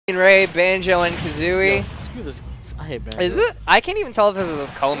Ray, Banjo, and Kazooie. Yo, screw this. I hate Banjo. Is it? I can't even tell if this is a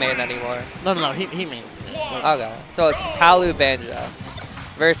co-main anymore. No. He means. Okay. So it's Palu Banjo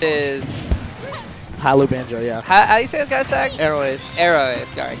versus. Palu Banjo, yeah. How do you say this guy's tag? AeroAce.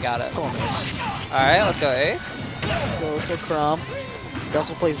 AeroAce. Alright, got it. Let's go on Ace. Alright, let's go Ace. Let's go Chrom. He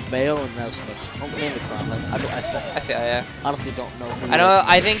also plays Bayo and Nesmith. Don't name the Chrom. Like, I feel, yeah. honestly don't know who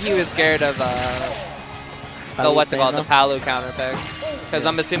I think he was scared of the what's it called, the Palu counter pick. Because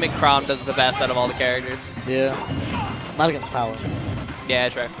I'm assuming Chrom does the best out of all the characters. Yeah. Not against Palu. Yeah,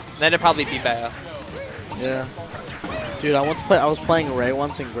 true. Then it'd probably be Bayo. Yeah. Dude, I was playing Ray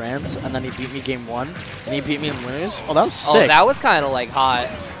once in Grands, and then he beat me game 1, and he beat me in winners. Oh, that was sick. Oh, that was kind of like hot.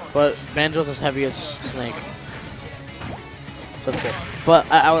 But Banjo's as heavy as Snake. So that's cool. But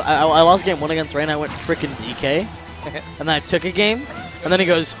I lost game 1 against Ray, and I went freaking DK. And then I took a game, and then he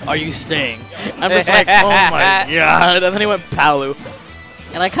goes, "Are you staying?" I'm just like, oh my god. And then he went Palu.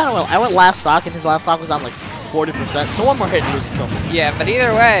 And I went last stock, and his last stock was on like 40%. So one more hit, and he was a kill me. Yeah, but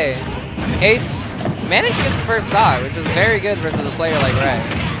either way, Ace managed to get the first stock, which was very good versus a player like Ray.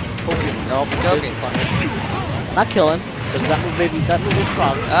 Nope, Utopian. Not killing, because that move is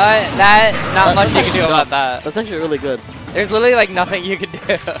strong. Not much you can do about that. That's actually really good. There's literally like nothing you can do.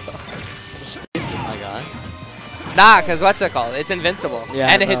 Just spacing, my guy. Nah, because what's it called? It's invincible. Yeah,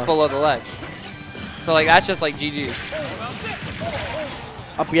 and it hits below the ledge. So like that's just like GG's.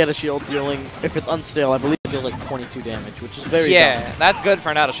 Up a shield dealing, if it's unstale, I believe it deals like 22 damage, which is very dumb. That's good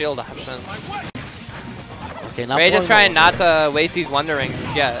for not a shield option. Okay, now Ray just trying not to waste these Wonder Rings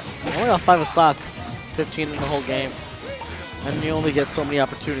just yet. Only got 5 of stock, 15 in the whole game. And you only get so many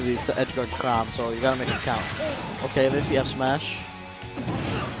opportunities to edgeguard Chrom, so you gotta make it count. Okay, there's the F smash.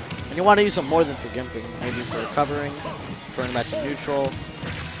 And you want to use them more than for gimping, maybe for recovering, throwing back to neutral.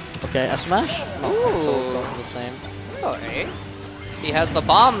 Okay, F smash? No, so go for the same. Let's go Ace. He has the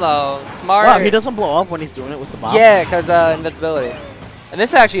bomb though. Smart. Wow, he doesn't blow up when he's doing it with the bomb. Yeah, because invincibility. And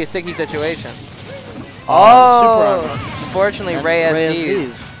this is actually a sticky situation. Oh, super unfortunately, Ray has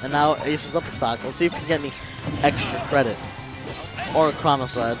these. And now Ace is up in stock. Let's see if he can get any extra credit. Or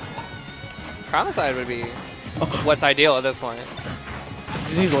Chromicide. Chromicide would be what's ideal at this point.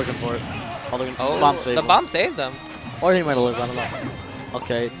 He's looking for it. Oh, bomb saved the him. bomb saved him. Or he might have lived, I don't know.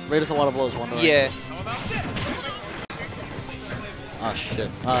 Okay, Ray doesn't want to blow his Wonder Ring. Yeah. Oh shit.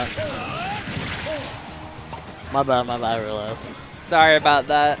 My bad, I realized. Sorry about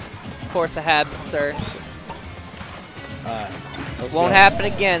that. It's force of habit, sir. Alright. Won't happen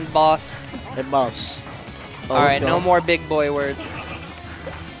again, boss. It must. Oh, alright, no more big boy words.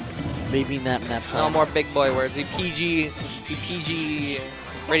 Baby nap time. No more big boy words. You PG,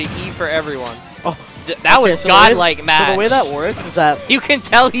 ready E for everyone. Oh, that was godlike match. So the way that works is that you can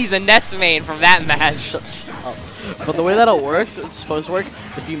tell he's a Ness main from that match. But the way that it works, it's supposed to work.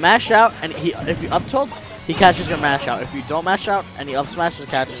 If you mash out and if you up tilts, he catches your mash out. If you don't mash out and he up smashes,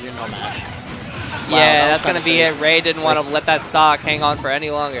 catches your no mash. Wow, yeah, that's gonna be it. Ray didn't want to let that stock hang on for any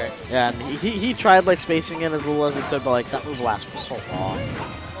longer. Yeah, and he tried like spacing it as little as he could, but like that move lasts for so long.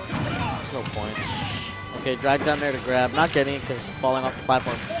 There's no point. Okay, drag down there to grab, not getting it because falling off the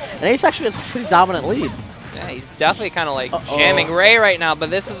platform. And Ace actually has a pretty dominant lead. Yeah, he's definitely kind of like jamming Ray right now, but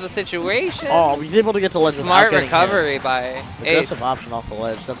this is the situation. Oh, he's able to get to ledge. Smart recovery by Ace. Aggressive option off the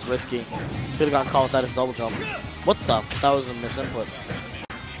ledge. That's risky. Could have gotten caught with that as double jump. What the? That was a misinput.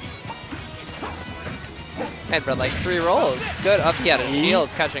 Man, but like 3 rolls. Good up, he had a shield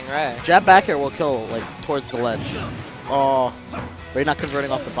catching Ray. Jab back air will kill like towards the ledge. Oh, Ray not converting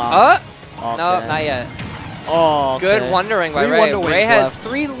off the bomb. Okay. No, not yet. Oh, okay. Good Wonder Ring by Ray. Ray has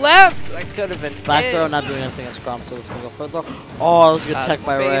 3 left. That could have been back throw, not doing anything as Chrom, so this is gonna go further. Oh, that was a good tech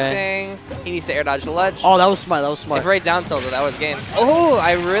by Ray. He needs to air dodge the ledge. Oh, that was smart. That was smart. If Ray down tilted, that was game. Oh,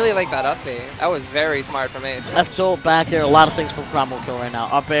 I really like that up B. That was very smart from Ace. F tilt, back air, a lot of things from Chrom will kill right now.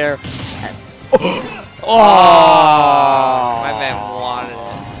 Up air. And my man wanted it.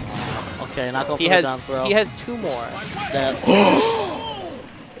 Okay, not going for the down throw. He has 2 more.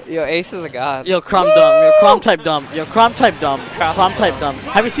 Yo, Ace is a god. Yo, Chrom dumb. Yo, Chrom type dumb. Yo, Chrom type dumb. Chrom type dumb.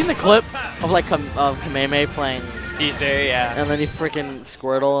 Have you seen the clip of like Kameme playing? PC, yeah. And then he freaking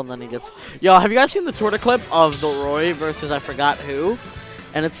Squirtle, and then he gets. Yo, have you guys seen the Twitter clip of the Roy versus I forgot who?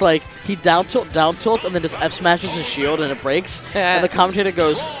 And it's like he down tilts, and then just F smashes his shield, and it breaks. And the commentator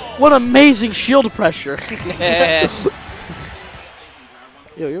goes, "What amazing shield pressure!"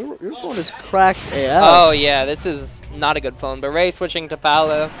 Yo, your phone is cracked AF. Oh yeah, this is not a good phone. But Ray switching to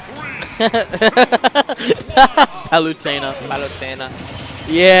Palu. Palutena.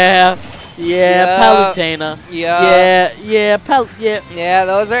 Yeah. Palutena. Yeah,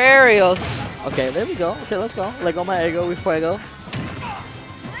 those are aerials. Okay, there we go. Okay, let's go. Lego my ego, we fuego.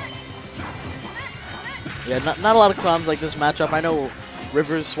 Yeah, not a lot of Chroms like this matchup. I know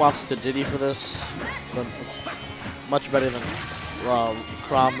Rivers swaps to Diddy for this, but it's much better than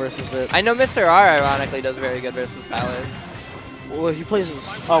Chrom versus it. I know Mr. R ironically does very good versus Palace. Well, he plays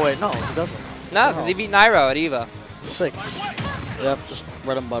his... Oh, wait, no, he doesn't. No, because he beat Nairo at EVA. Sick. Yep, just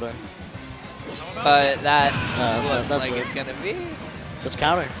bread and butter. But that looks that's like it. it's going to be. Just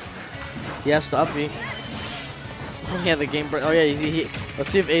counter. He has to up B. Oh, yeah, the game break. Oh, yeah, let's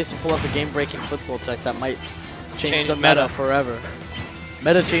see if Ace will pull up the game-breaking footstool tech. That might change the meta forever.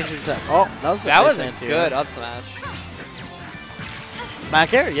 Meta changing tech. Oh, that was a good up smash.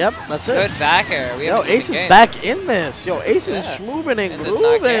 Back air, yep, that's it. Good back air. Yo, Ace is back in this. Yo, Ace is moving and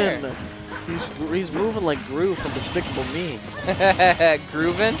grooving. He's moving like Groove from Despicable Me.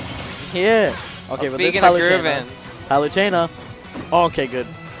 Grooving? Yeah. Okay, well, but speaking of grooving. Palutena. Oh, okay, good.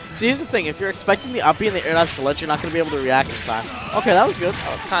 So here's the thing. If you're expecting the uppy and the air dash to let, you're not going to be able to react in time. Okay, that was good.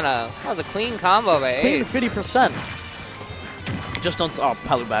 That was a clean combo by Ace. Clean 50%. Just don't... Oh,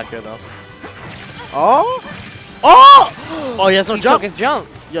 Palu back air, though. Oh! Oh! Oh, he has no jump. He took his jump.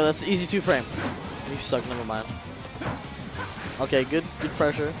 Yo, that's an easy 2-frame. He's stuck. Never mind. Okay, good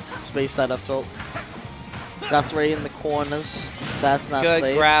pressure. Space that up tilt. That's right in the corners. That's not safe.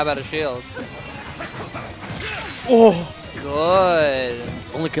 Good grab out of shield. Oh! Good.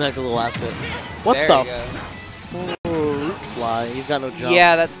 Only connected the last hit. What there the? Oh, root fly. He's got no jump.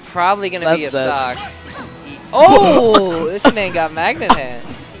 Yeah, that's probably going to be a sock. Oh! This man got magnet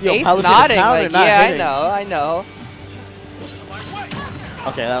hands. Yo, Ace nodding. Like, yeah, hitting. I know.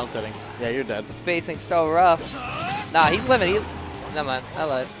 Okay, that one's hitting. Yeah, you're dead. Spacing so rough. Nah, he's living. Never mind. I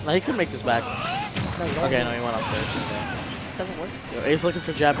lied. No, he could make this back. Okay, no, he went upstairs. Okay. It doesn't work. Yo, Ace looking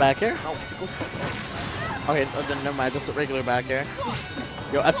for jab back here. No, it's a close call. Okay, then never mind. Just a regular back here.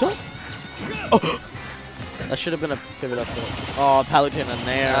 Yo, F tilt. Oh! That should have been a pivot up tilt. Oh, Palutena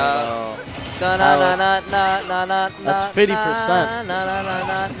Nair. That's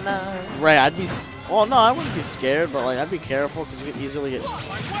 50%. Ray, I'd be... Oh, no, I wouldn't be scared, but like I'd be careful because you could easily get...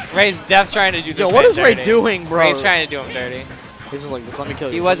 Ray's def trying to do this. Yo, what is Ray doing, bro? Ray's trying to do him dirty. He's just like, just let me kill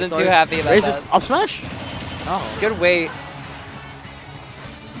you. He wasn't too happy about Ray's that. just up smash? Oh. Good weight.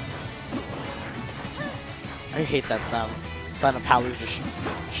 I hate that sound. Sound of Palu's just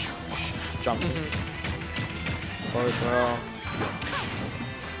jumping. Forward throw.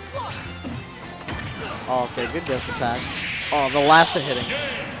 Oh, okay, good depth attack. Oh, the last of hitting.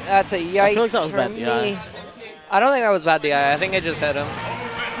 That's a yikes I feel like that was bad me. DI. I don't think that was bad DI. I think it just hit him.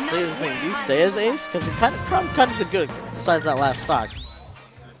 So here's the thing, do you stay as Ace? Because you kind of did good besides that last stock.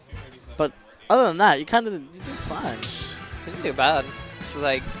 But other than that, you kind of did fine. He didn't do bad. It's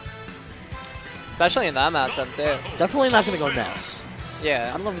like, especially in that matchup too. Definitely not going to go Ness.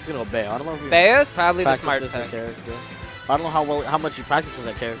 Yeah. I don't know if he's going to go Bayo. I don't know if Bayo's probably the smart pick. Character. I don't know how much he practices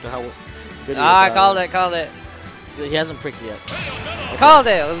that character. How good he is. I called it. So he hasn't pricked yet. Okay. Called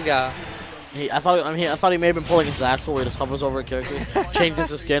it. Let's go. I thought he may have been pulling his Axel where he just hovers over a character,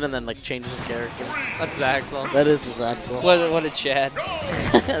 changes his skin, and then like changes his character. That's Axel. That is his Axel. What a Chad.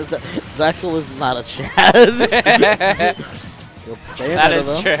 Axel is not a Chad. That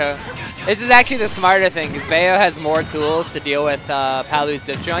is true. This is actually the smarter thing because Bayo has more tools to deal with Palu's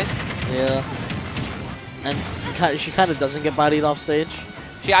disjoints. Yeah. And she kind of doesn't get bodied off stage.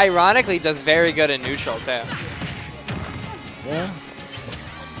 She ironically does very good in neutral too. Yeah.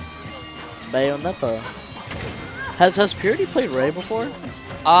 Bayonetta. Has Purity played Ray before?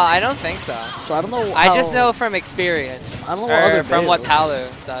 I don't think so. So I don't know. I just know from experience. I don't know what other from what Bayos. Palu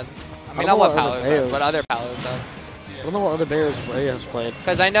said. I mean, not what Palu said, but other Palu said. I don't know what other Bayos Ray has played.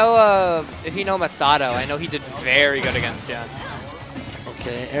 Because I know, if you know Masato, I know he did very good against Jen.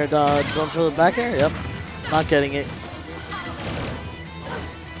 Okay, air dodge, going for the back air. Yep, not getting it.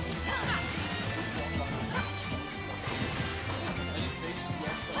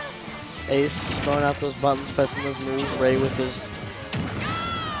 Ace just throwing out those buttons, pressing those moves. Ray with his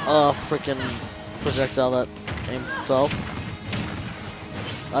freaking projectile that aims itself.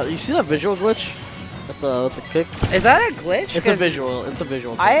 You see that visual glitch at the kick? Is that a glitch? It's a visual. It's a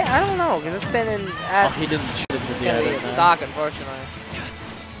visual. I don't know because it's been in. He didn't shoot it with the DI stock, unfortunately.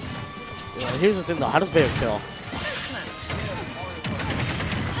 Yeah, here's the thing though. How does Bayo kill?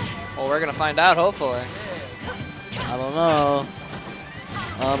 Well, we're gonna find out hopefully. I don't know.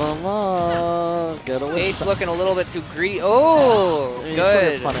 Get away. Ace looking a little bit too greedy. Oh,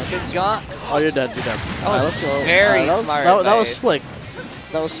 good. Good jump. Oh, you're dead. You're dead. That was very smart. That was slick.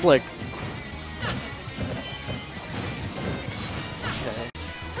 That was slick.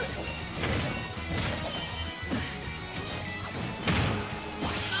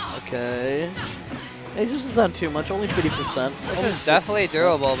 Okay. He hasn't done too much, only 50%. This is definitely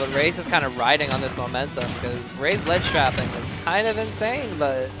doable, but Ray's is kind of riding on this momentum because Ray's ledge trapping is kind of insane,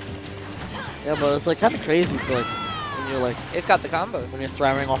 but... Yeah, but it's like kind of crazy to like, when you're like... He's got the combos. When you're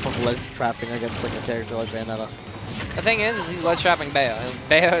thriving off of ledge trapping against like a character like Bayonetta. The thing is he's ledge trapping Bayo, and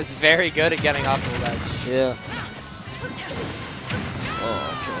Bayo is very good at getting off the ledge. Yeah.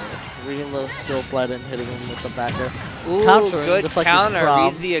 Oh, okay. Reading the skill slide and hitting him with the backer. Ooh, Countering, good just like counter.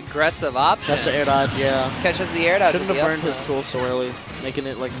 Reads the aggressive option. That's the air dodge, yeah. Catches the air dodge. Shouldn't have burned his tool so early, making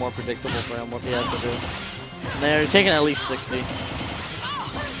it like more predictable for him what he has to do. And they're taking at least 60.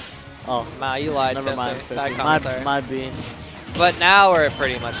 Oh, nah, you lied. Never mind. 50. 50. Might be. But now we're at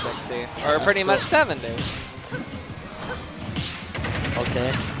pretty much 60, or pretty much 70.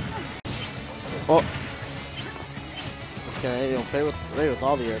 Okay. Oh. Okay, you know, play with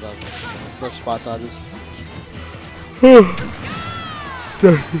all the air dodges. First spot dodges.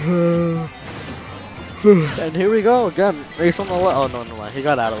 And here we go again. Race on the ledge. Oh no, no, he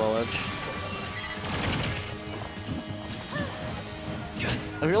got out of the ledge.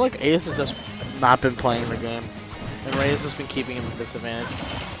 I feel like Ace has just not been playing the game, and Ray has just been keeping him at disadvantage.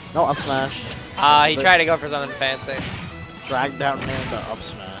 No up smash. He tried to go for something fancy. Drag down man to up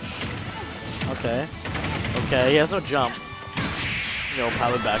smash. Okay. Okay, he has no jump. No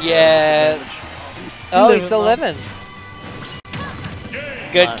power back. Yeah. Oh, he's still living.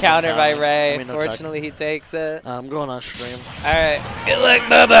 Good counter by Ray. Fortunately, he takes it. I'm going on stream. All right. Good luck,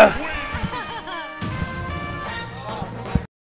 Bubba.